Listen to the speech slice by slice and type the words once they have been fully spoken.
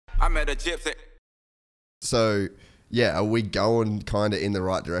met a Gypsy. So, yeah, are we going kind of in the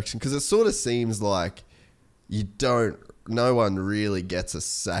right direction? Because it sort of seems like no one really gets a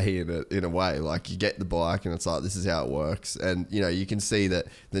say in it in a way. Like, you get the bike and it's like, this is how it works. And, you know, you can see that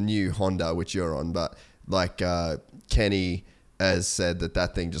the new Honda, which you're on, but like Kenny has said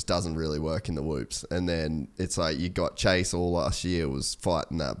that thing just doesn't really work in the whoops. And then it's like you got Chase all last year was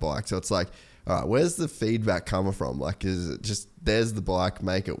fighting that bike. So it's like, all right, where's the feedback coming from? Like, is it just, there's the bike,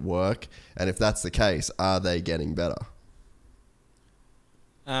 make it work? And if that's the case, are they getting better?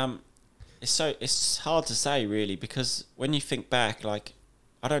 It's hard to say really, because when you think back, like,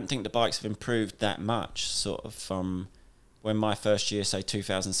 I don't think the bikes have improved that much sort of from when my first year, say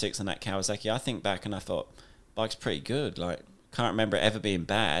 2006 on that Kawasaki. I think back and I thought, bike's pretty good. Like, can't remember it ever being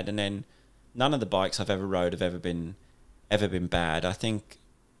bad. And then none of the bikes I've ever rode have ever been bad. I think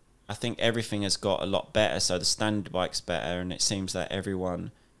everything has got a lot better. So the standard bike's better, and it seems that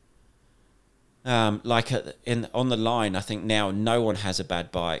everyone, on the line, I think now no one has a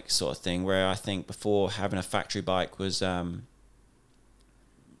bad bike sort of thing. Where I think before, having a factory bike was a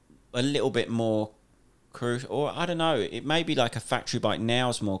little bit more crucial, or I don't know. It may be like a factory bike now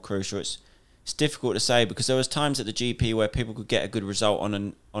is more crucial. It's difficult to say, because there was times at the GP where people could get a good result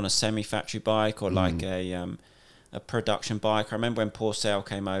on a semi-factory bike, or like a production bike. I remember when poor Searle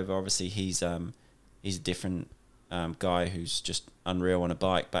came over. Obviously, he's a different guy who's just unreal on a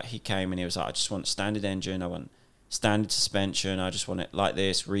bike. But he came and he was like, I just want standard engine, I want standard suspension, I just want it like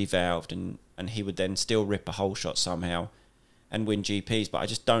this, revalved, and he would then still rip a whole shot somehow and win GPs. But I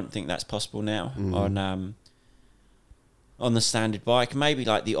just don't think that's possible now on the standard bike. Maybe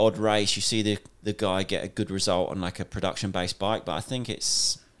like the odd race, you see the guy get a good result on like a production-based bike, but I think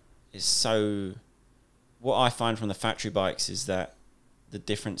it's so... What I find from the factory bikes is that the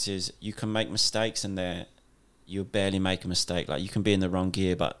difference is you can make mistakes, and you'll barely make a mistake. Like, you can be in the wrong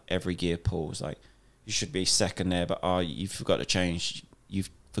gear, but every gear pulls. Like, you should be second there, but you've forgot to change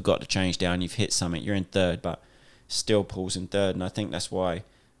down, you've hit something, you're in third, but still pulls in third. And I think that's why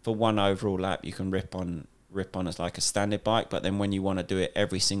for one overall lap you can rip on as like a standard bike, but then when you want to do it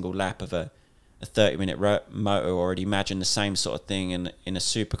every single lap of a 30-minute moto, or imagine the same sort of thing in a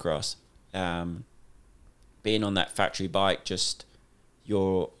supercross, being on that factory bike, just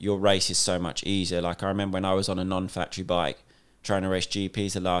your race is so much easier. Like, I remember when I was on a non-factory bike trying to race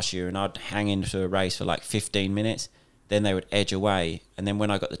GPs the last year, and I'd hang into a race for like 15 minutes, then they would edge away, and then when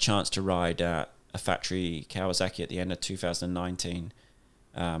I got the chance to ride a factory Kawasaki at the end of 2019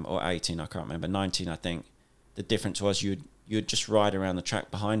 or 18, I can't remember, 19 I think, the difference was you'd just ride around the track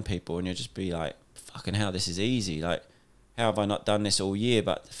behind people, and you'd just be like, fucking hell, this is easy. Like, how have I not done this all year?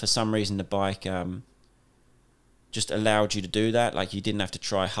 But for some reason the bike just allowed you to do that. Like, you didn't have to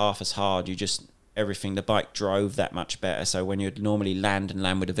try half as hard. The bike drove that much better. So when you'd normally land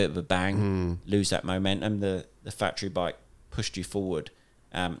with a bit of a bang, lose that momentum, the factory bike pushed you forward,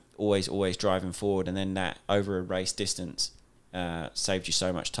 always driving forward, and then that over a race distance saved you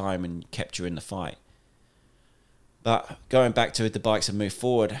so much time and kept you in the fight. But going back to the bikes and move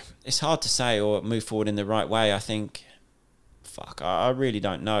forward, it's hard to say, or move forward in the right way. I think, I really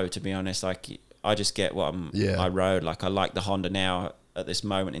don't know, to be honest. Like, I just get what I rode. Like, I like the Honda now at this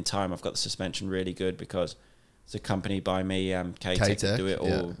moment in time. I've got the suspension really good because it's a company by me, K-Tech, do it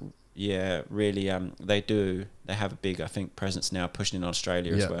all. Yeah, really. They have a big, I think, presence now, pushing in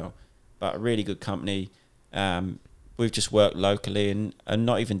Australia as well. But a really good company. We've just worked locally and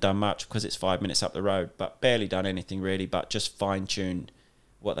not even done much because it's 5 minutes up the road, but barely done anything really, but just fine-tuned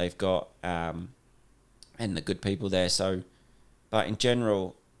what they've got and the good people there. So, but in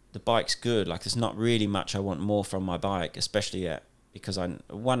general, the bike's good. Like, there's not really much I want more from my bike, especially because I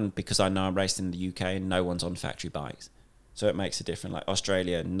know I'm racing in the UK and no one's on factory bikes. So it makes a difference. Like,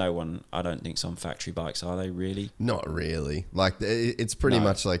 Australia, no one, I don't think, is on factory bikes, are they really? Not really. Like, it's pretty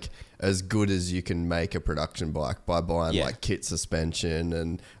much like as good as you can make a production bike by buying like kit suspension,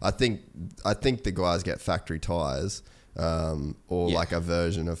 and I think the guys get factory tires, or like a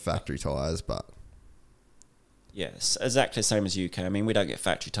version of factory tires, but it's exactly the same as UK. I mean, we don't get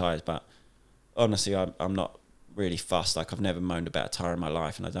factory tires, but honestly, I'm not really fussed. Like, I've never moaned about a tire in my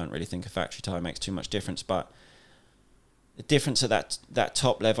life, and I don't really think a factory tire makes too much difference. But the difference at that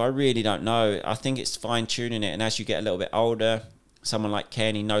top level, I really don't know. I think it's fine tuning it, and as you get a little bit older, someone like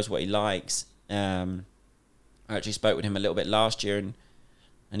Ken, he knows what he likes. I actually spoke with him a little bit last year, and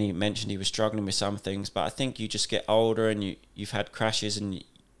he mentioned he was struggling with some things. But I think you just get older, and you've had crashes, and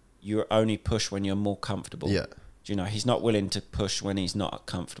you only push when you're more comfortable. Yeah. You know, he's not willing to push when he's not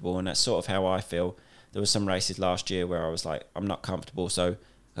comfortable, and that's sort of how I feel. There were some races last year where I was like, I'm not comfortable, so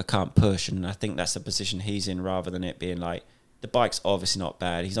I can't push, and I think that's the position he's in, rather than it being like the bike's obviously not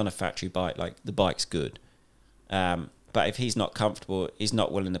bad. He's on a factory bike, like the bike's good. But if he's not comfortable, he's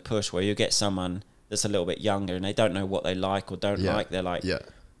not willing to push, where you get someone that's a little bit younger and they don't know what they like or don't like. They're like,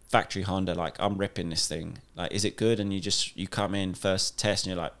 factory Honda, like, I'm ripping this thing. Like, is it good? And you come in first test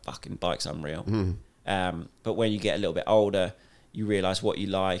and you're like, fucking bike's unreal. But when you get a little bit older, you realise what you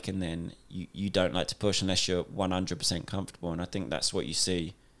like, and then you don't like to push unless you're 100% comfortable. And I think that's what you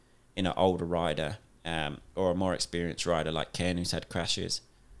see in an older rider, or a more experienced rider like Ken, who's had crashes.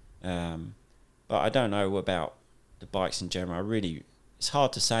 But I don't know about the bikes in general. It's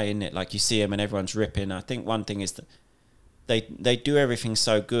hard to say, isn't it? Like, you see them and everyone's ripping. I think one thing is that they do everything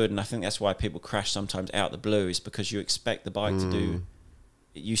so good, and I think that's why people crash sometimes out the blue, is because you expect the bike to do,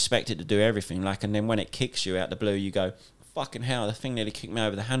 you expect it to do everything. Like, and then when it kicks you out the blue, you go, fucking hell, the thing nearly kicked me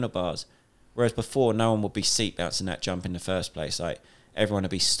over the handlebars. Whereas before, no one would be seat bouncing that jump in the first place. Like, everyone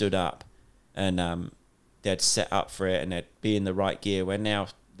would be stood up, and they'd set up for it, and they'd be in the right gear, where now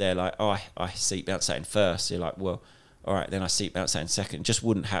they're like, oh, I seat bounce that in first. So you're like, well, all right, then I seat bounce that in second. It just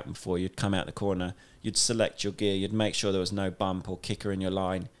wouldn't happen before. You'd come out the corner, you'd select your gear, you'd make sure there was no bump or kicker in your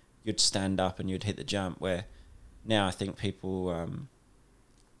line, you'd stand up and you'd hit the jump. Where now I think people,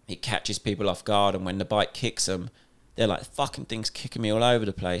 it catches people off guard, and when the bike kicks them, they're like, fucking thing's kicking me all over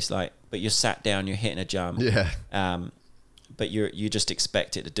the place. Like, but you're sat down, you're hitting a jump. Yeah. But you just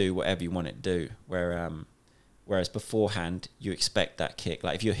expect it to do whatever you want it to do. Whereas beforehand, you expect that kick.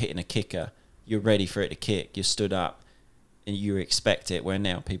 Like, if you're hitting a kicker, you're ready for it to kick. You're stood up and you expect it, where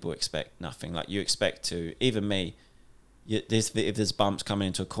now people expect nothing. Like, you expect to, even me, if there's bumps coming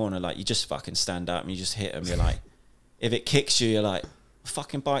into a corner, like, you just fucking stand up and you just hit them. You're like, if it kicks you, you're like,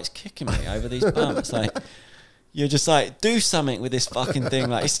 fucking bike's kicking me over these bumps. Like, you're just like, do something with this fucking thing.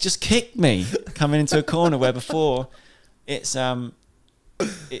 Like, it's just kicked me coming into a corner, where before it's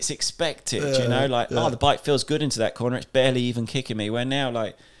expected, you know, like, oh, the bike feels good into that corner, it's barely even kicking me. Where now,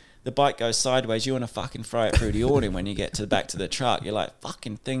 like, the bike goes sideways, you want to fucking throw it through the awning when you get to the back to the truck. You're like,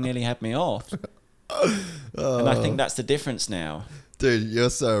 fucking thing nearly had me off. And I think that's the difference now. Dude,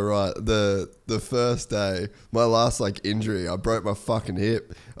 you're so right. The first day, my last like injury, I broke my fucking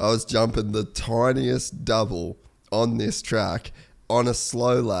hip. I was jumping the tiniest double on this track on a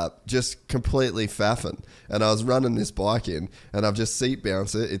slow lap, just completely faffing. And I was running this bike in, and I've just seat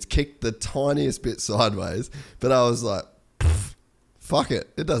bounced it. It's kicked the tiniest bit sideways, but I was like, fuck it,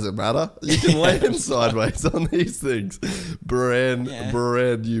 it doesn't matter. You can land sideways on these things. Brand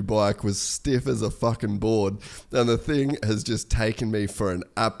new bike, was stiff as a fucking board, and the thing has just taken me for an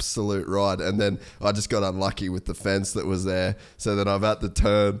absolute ride. And then I just got unlucky with the fence that was there, so then I've had to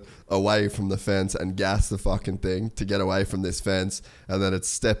turn away from the fence and gas the fucking thing to get away from this fence, and then it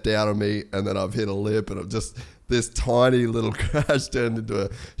stepped out on me, and then I've hit a lip, and I've just, this tiny little crash turned into a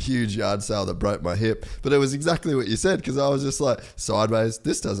huge yard sale that broke my hip. But it was exactly what you said, because I was just like, sideways,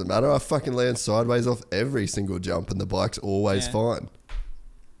 this doesn't matter. I fucking land sideways off every single jump, and the bike's always fine.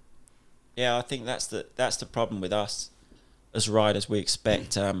 Yeah, I think that's the problem with us as riders. We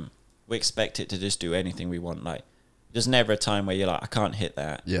expect it to just do anything we want. Like, there's never a time where you're like, I can't hit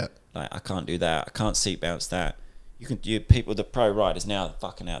that. Yeah. Like, I can't do that. I can't seat bounce that. The pro riders now,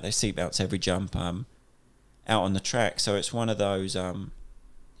 fucking out, they seat bounce every jump out on the track. So it's one of those, I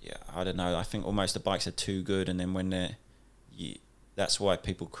don't know. I think almost the bikes are too good, and then when that's why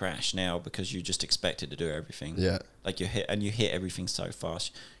people crash now, because you just expect it to do everything. Yeah. Like, you hit everything so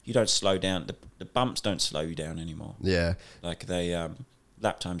fast. You don't slow down. The bumps don't slow you down anymore. Yeah. Like,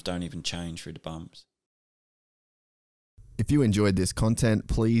 lap times don't even change through the bumps. If you enjoyed this content,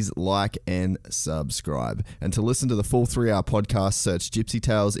 please like and subscribe. And to listen to the full 3-hour podcast, search Gypsy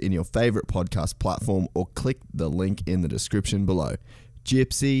Tales in your favorite podcast platform, or click the link in the description below.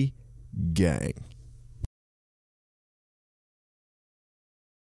 Gypsy Gang.